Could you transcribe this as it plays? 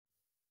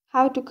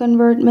How to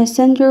convert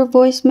Messenger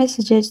voice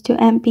messages to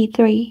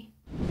MP3.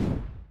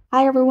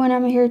 Hi everyone,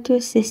 I'm here to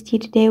assist you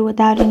today.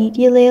 Without any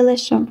delay,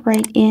 let's jump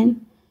right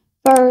in.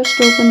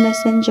 First, open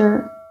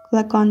Messenger.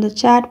 Click on the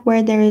chat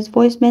where there is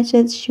voice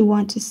message you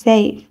want to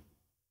save.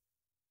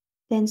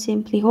 Then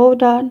simply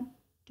hold on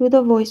to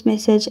the voice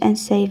message and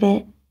save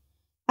it.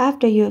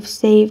 After you have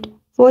saved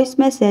voice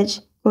message,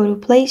 go to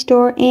Play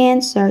Store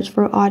and search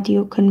for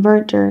audio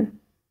converter.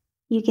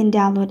 You can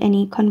download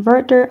any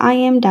converter. I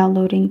am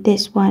downloading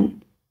this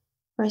one.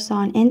 Press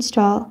on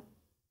install,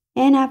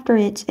 and after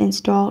it's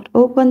installed,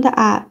 open the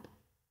app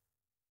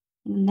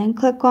and then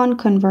click on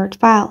convert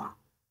file.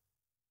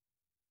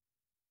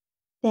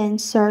 Then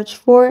search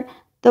for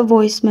the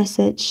voice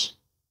message.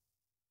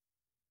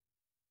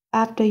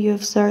 After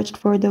you've searched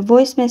for the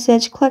voice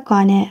message, click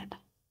on it.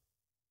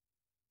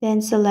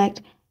 Then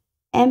select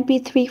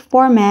MP3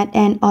 format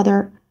and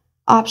other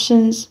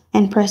options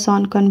and press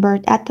on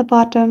convert at the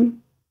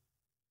bottom.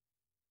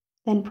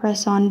 Then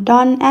press on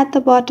done at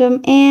the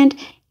bottom and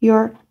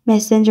your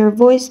Messenger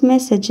voice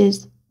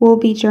messages will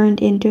be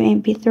turned into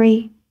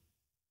MP3.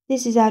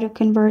 This is how to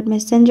convert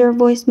Messenger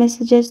voice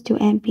messages to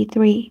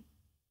MP3.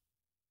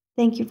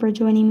 Thank you for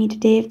joining me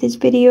today. If this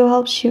video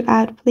helps you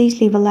out, please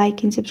leave a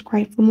like and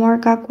subscribe for more.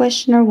 Got a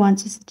question or want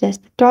to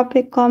suggest a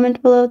topic,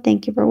 comment below.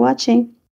 Thank you for watching.